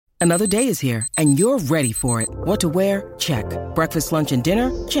Another day is here, and you're ready for it. What to wear? Check. Breakfast, lunch, and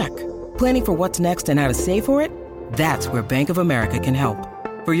dinner? Check. Planning for what's next and how to save for it? That's where Bank of America can help.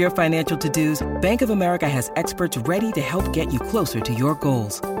 For your financial to-dos, Bank of America has experts ready to help get you closer to your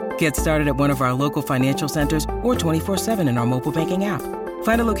goals. Get started at one of our local financial centers or 24/7 in our mobile banking app.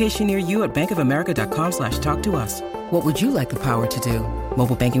 Find a location near you at bankofamerica.com/talktous. What would you like the power to do?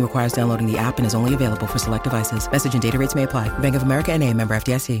 Mobile banking requires downloading the app and is only available for select devices. Message and data rates may apply. Bank of America N.A., member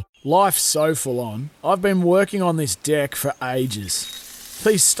FDIC. Life's so full on. I've been working on this deck for ages.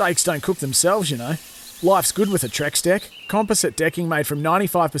 These steaks don't cook themselves, you know. Life's good with a Trex deck. Composite decking made from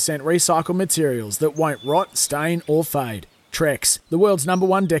 95% recycled materials that won't rot, stain or fade. Trex, the world's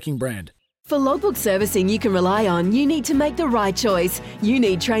 #1 decking brand. For logbook servicing you can rely on, you need to make the right choice. You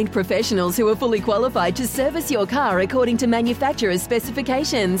need trained professionals who are fully qualified to service your car according to manufacturer's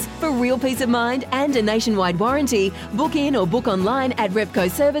specifications. For real peace of mind and a nationwide warranty, book in or book online at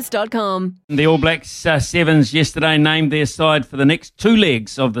repcoservice.com. The All Blacks Sevens yesterday named their side for the next two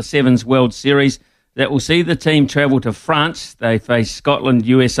legs of the Sevens World Series that will see the team travel to France. They face Scotland,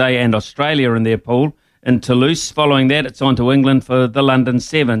 USA and Australia in their pool in Toulouse. Following that, it's on to England for the London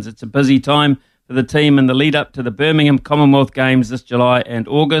Sevens. It's a busy time for the team in the lead-up to the Birmingham Commonwealth Games this July and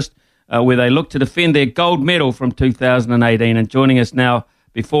August, where they look to defend their gold medal from 2018. And joining us now,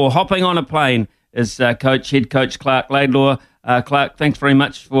 before hopping on a plane, is head coach Clark Laidlaw. Clark, thanks very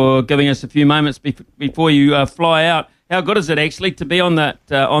much for giving us a few moments before you fly out. How good is it actually to be on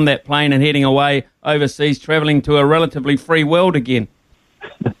that plane and heading away overseas, travelling to a relatively free world again?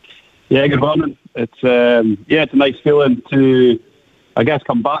 Yeah, good morning. It's a nice feeling to, I guess,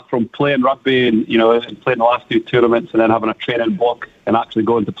 come back from playing rugby and playing the last two tournaments and then having a training block and actually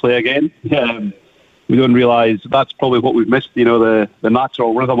going to play again. We don't realise that's probably what we've missed. The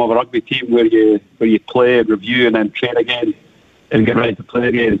natural rhythm of a rugby team where you play and review and then train again and get ready to play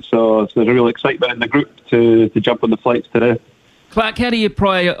again. So there's a real excitement in the group to jump on the flights today. Clark, how do you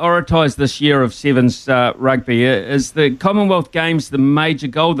prioritise this year of Sevens rugby? Is the Commonwealth Games the major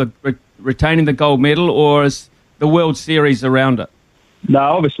goal, retaining the gold medal, or is the World Series around it? No,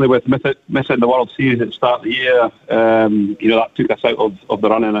 obviously with missing the World Series at the start of the year, that took us out of the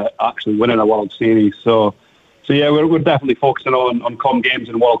running of actually winning a World Series. So yeah, we're definitely focusing on Com Games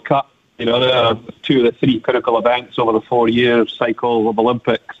and World Cup. There are two of the three pinnacle events over the 4 year cycle of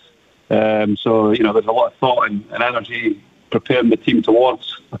Olympics. So there's a lot of thought and energy preparing the team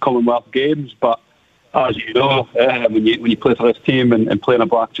towards the Commonwealth Games, but as you know, when you play for this team and play in a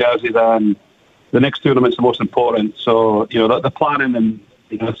black jersey, then the next tournament's the most important. So the planning and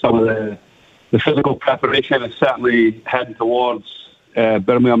some of the physical preparation is certainly heading towards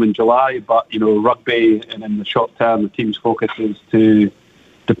Birmingham in July. But rugby, and in the short term, the team's focus is to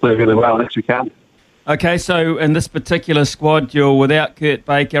play really well next weekend. Okay, so in this particular squad, you're without Kurt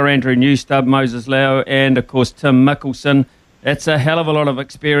Baker, Andrew Newstub, Moses Lau, and of course Tim Mickelson. That's a hell of a lot of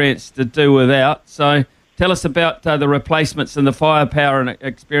experience to do without. So tell us about the replacements and the firepower and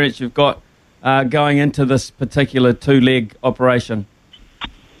experience you've got going into this particular two-leg operation.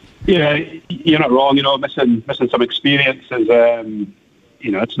 Yeah, you're not wrong. Missing some experience is,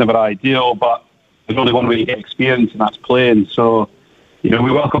 it's never ideal, but there's only one way to get experience, and that's playing. So, we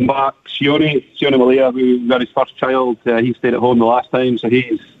welcome back Sione Malia, who got his first child. He stayed at home the last time, so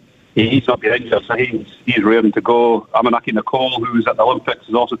he's not been injured, so he's raring to go. Amanaki Nicole, who was at the Olympics,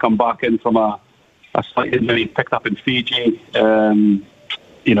 has also come back in from a slight injury picked up in Fiji.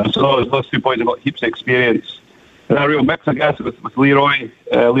 So those 2 boys have got heaps of experience. And a real mix, I guess, with Leroy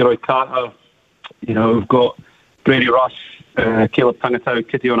Carter. We've got Brady Rush, Caleb Tangatau,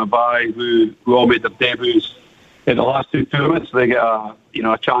 Kitty Onabai, who all made their debuts in the last two tournaments. They get a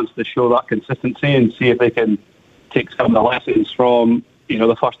chance to show that consistency and see if they can take some of the lessons from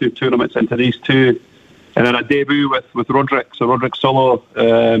the first two tournaments into these two. And then a debut with Roderick. So Roderick Solo,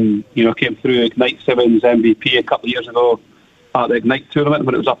 came through Ignite Sevens MVP a couple of years ago at the Ignite tournament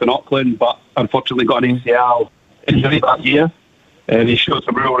when it was up in Auckland, but unfortunately got an ACL injury that year. And he showed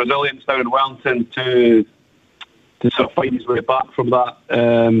some real resilience down in Wellington to sort of find his way back from that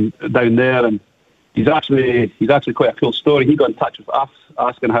down there. And he's actually quite a cool story. He got in touch with us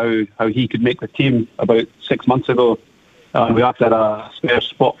asking how he could make the team about 6 months ago. And we actually had a spare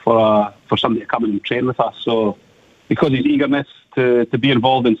spot for somebody to come and train with us. So because his eagerness to be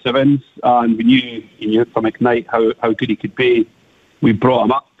involved in Sevens, and we knew from Ignite how good he could be, we brought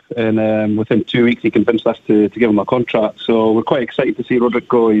him up. And within 2 weeks, he convinced us to give him a contract. So we're quite excited to see Roderick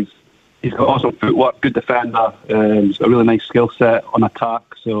go. He's got awesome footwork, good defender. He's got a really nice skill set on attack.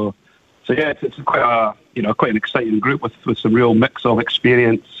 So yeah, it's quite an exciting group with some real mix of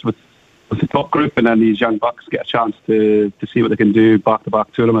experience with the top group, and then these young bucks get a chance to see what they can do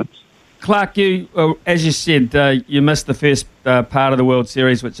back-to-back tournaments. Clark, you, as you said, you missed the first part of the World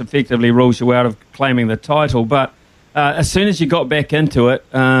Series, which effectively rules you out of claiming the title. But as soon as you got back into it,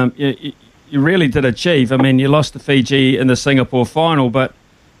 you really did achieve. I mean, you lost to Fiji in the Singapore final, but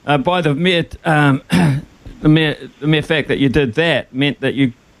by the mere fact that you did that meant that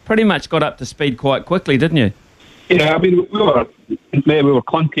you pretty much got up to speed quite quickly, didn't you? Yeah, I mean, we were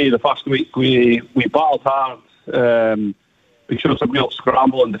clunky the first week. We battled hard. We showed some real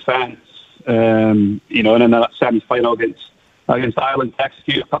scramble in defence. And then that semi-final against Ireland, to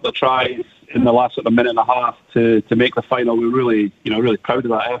execute a couple of tries in the last sort of minute and a half to make the final. We were really proud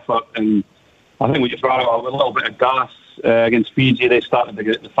of that effort, and I think we just ran out with a little bit of gas against Fiji. They started to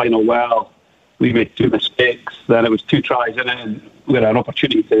get the final well. We made 2 mistakes. Then it was 2 tries in it, and we had an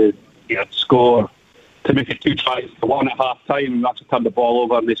opportunity to score, to make it 2 tries to 1 at half time, and actually turned the ball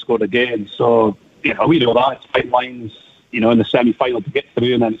over and they scored again. So we know that it's fine lines, in the semi-final to get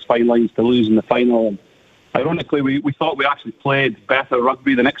through, and then it's fine lines to lose in the final. And ironically, we thought we actually played better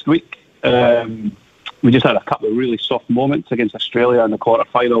rugby the next week. We just had a couple of really soft moments against Australia in the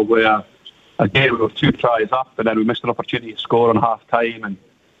quarter-final where, again, we were 2 tries up, and then we missed an opportunity to score on half-time. And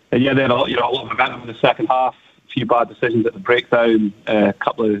they had a lot of momentum in the second half, a few bad decisions at the breakdown, a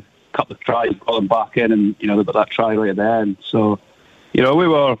couple of tries, got them back in, and, they got that try right at the end. So, we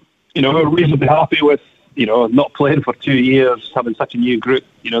were reasonably happy with, not playing for 2 years, having such a new group.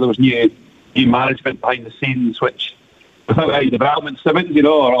 There was new management behind the scenes, which without any development,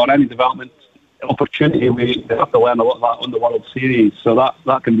 or any development opportunity, we have to learn a lot of that on the World Series. So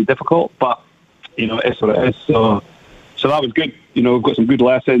that can be difficult, but, it is what it is. So that was good. We've got some good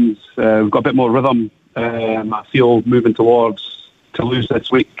lessons. We've got a bit more rhythm. I feel moving towards Toulouse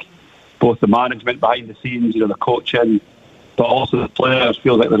this week, both the management behind the scenes, the coaching, but also the players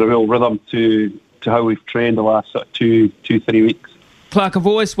feel like there's a real rhythm to how we've trained the last sort of 2-3 weeks. Clark, I've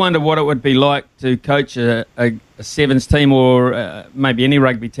always wondered what it would be like to coach a Sevens team or maybe any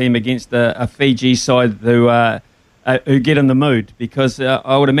rugby team against a Fiji side who get in the mood, because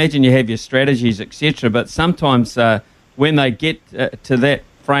I would imagine you have your strategies, etc., but sometimes when they get to that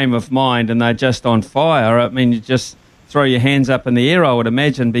frame of mind and they're just on fire, I mean, you just throw your hands up in the air, I would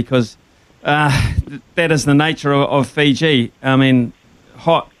imagine, because that is the nature of Fiji. I mean,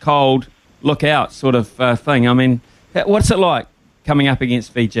 hot, cold, look out sort of thing. I mean, what's it like coming up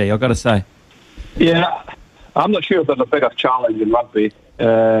against Fiji, I've got to say? Yeah, I'm not sure if there's a bigger challenge in rugby.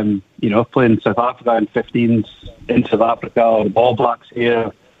 Playing South Africa in 15s in South Africa, or the All Blacks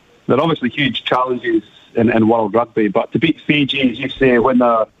here, they're obviously huge challenges in world rugby. But to beat Fiji, as you say, when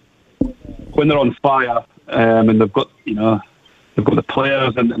they're on fire, and they've got the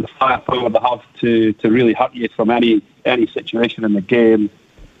players and the firepower they have to really hurt you from any situation in the game,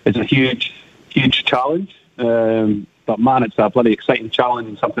 it's a huge challenge. But man, it's a bloody exciting challenge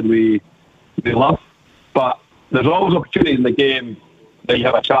and something we love. But there's always opportunities in the game that you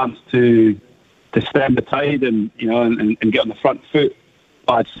have a chance to stem the tide and get on the front foot.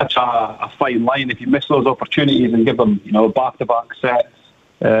 But it's such a fine line. If you miss those opportunities and give them back-to-back sets,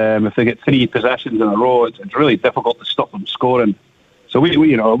 if they get 3 possessions in a row, it's really difficult to stop them scoring. So we're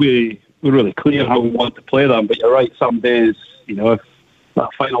really clear how we want to play them. But you're right, some days, if that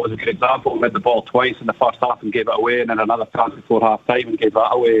final was a good example, we had the ball twice in the first half and gave it away, and then another chance before half time and gave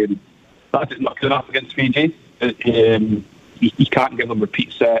that away. And that's just not good enough against Fiji. You can't give them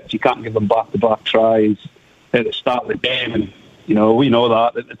repeat sets. You can't give them back-to-back tries at the start of the game. And we know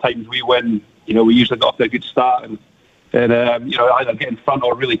that at the times we win, we usually got off to a good start and either get in front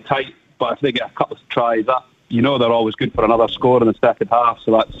or really tight. But if they get a couple of tries up, they're always good for another score in the second half.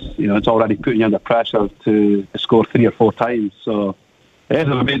 So that's it's already putting you under pressure to score 3 or 4 times. So it is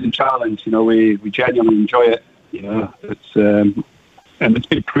an amazing challenge. We genuinely enjoy it. It's and it's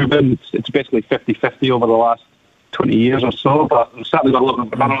been proven. It's basically 50-50 over the last 20 years or so. But we've certainly got a little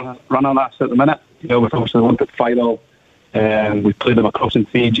bit of run on us at the minute. We've obviously the Olympic final. We played them across in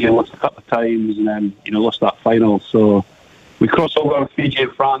Fiji and lost a couple of times, and then lost that final. So we cross over with Fiji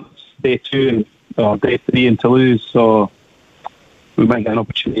and France day 2 or day 3 in Toulouse. So we might get an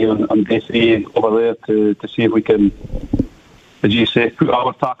opportunity on day 3 over there to see if we can, as you say, put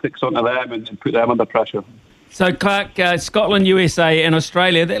our tactics onto them and put them under pressure. So, Clark, Scotland, USA and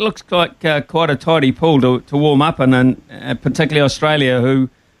Australia, that looks like quite a tidy pool to warm up in, and particularly Australia, who,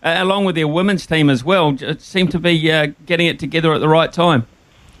 along with their women's team as well, seem to be getting it together at the right time.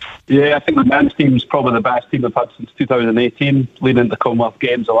 Yeah, I think the men's team is probably the best team they've had since 2018, leading into the Commonwealth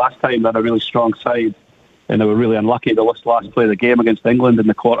Games. The last time they had a really strong side, and they were really unlucky to last play the game against England in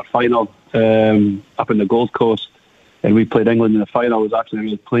the quarter-final up in the Gold Coast. And we played England in the final. I was actually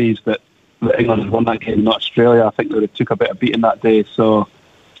really pleased that that England had won that game, not Australia. I think they would have took a bit of beating that day. So,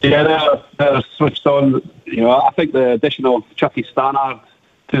 yeah, they're switched on. I think the addition of Chucky Stannard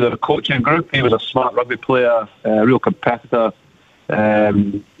to the coaching group, he was a smart rugby player, a real competitor.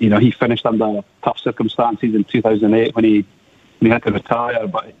 He finished under tough circumstances in 2008 when he had to retire,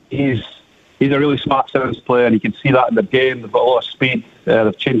 but he's a really smart Sevens player, and you can see that in the game. They've got a lot of speed.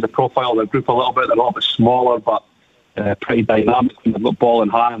 They've changed the profile of their group a little bit. They're a little bit smaller, but pretty dynamic when they've got ball in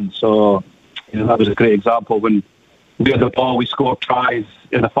hand. So, that was a great example. When we had the ball, we scored tries.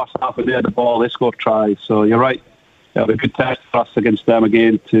 In the first half, when they had the ball, they scored tries. So you're right. It'll be a good test for us against them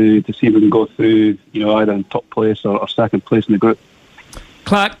again to see if we can go through, either in top place or second place in the group.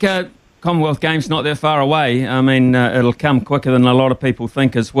 Clark, Commonwealth Games not that far away. I mean, it'll come quicker than a lot of people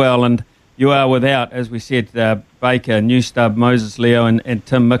think as well. And you are without, as we said, Baker, Newstub, Moses Leo and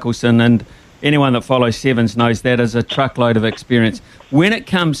Tim Mickelson. And anyone that follows Sevens knows that is a truckload of experience. When it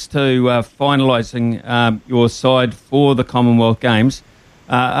comes to finalising your side for the Commonwealth Games,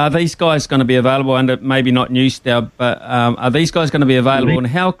 are these guys going to be available? And maybe not Newstub, but are these guys going to be available? And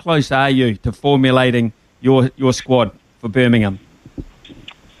how close are you to formulating your squad for Birmingham?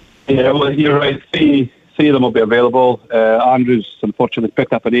 Yeah, well, you're right. Three of them will be available. Andrews, unfortunately,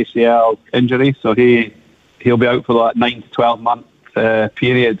 picked up an ACL injury, so he'll be out for that 9 to 12 month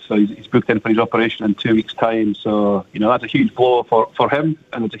period. So he's booked in for his operation in 2 weeks' time. So that's a huge blow for him,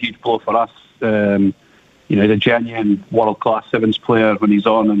 and it's a huge blow for us. He's a genuine world-class Sevens player when he's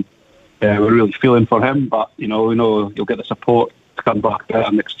on, and we're really feeling for him. But we know he'll get the support to come back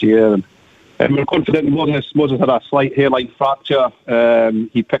better next year. And we're confident Moses had a slight hairline fracture.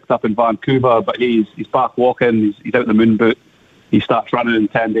 He picked up in Vancouver, but he's back walking. He's out in the moon boot. He starts running in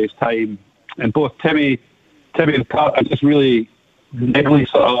 10 days' time. And both Timmy and Clark are just really niggly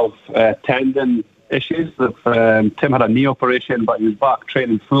sort of tendon issues. Tim had a knee operation, but he was back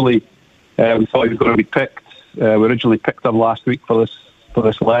training fully. We thought he was going to be picked. We originally picked him last week for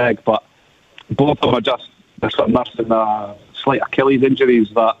this leg, but both of them are just sort of nursing slight Achilles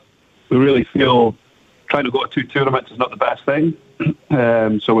injuries that we really feel trying to go to 2 tournaments is not the best thing.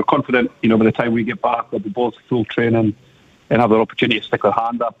 So we're confident, by the time we get back, they'll be both full training and have their opportunity to stick their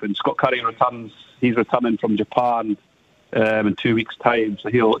hand up. And Scott Curry returns. He's returning from Japan in 2 weeks' time, so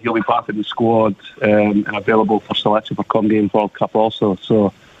he'll be back in the squad and available for selection for Com Games World Cup also.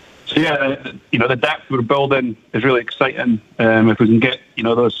 So yeah, the depth we're building is really exciting. If we can get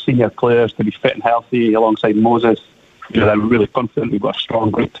those senior players to be fit and healthy alongside Moses, then we're really confident we've got a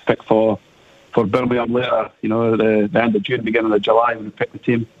strong group to pick for Birmingham later. The end of June, beginning of July, when we pick the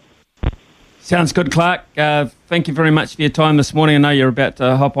team. Sounds good, Clark. Thank you very much for your time this morning. I know you're about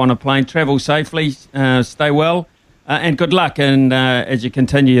to hop on a plane. Travel safely, stay well, and good luck. And as you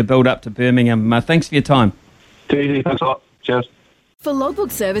continue your build up to Birmingham, thanks for your time. Too easy. Thanks a lot. Cheers. For logbook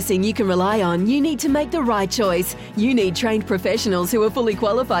servicing you can rely on, you need to make the right choice. You need trained professionals who are fully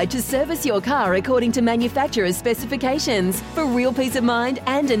qualified to service your car according to manufacturer's specifications. For real peace of mind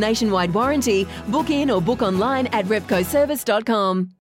and a nationwide warranty, book in or book online at repcoservice.com.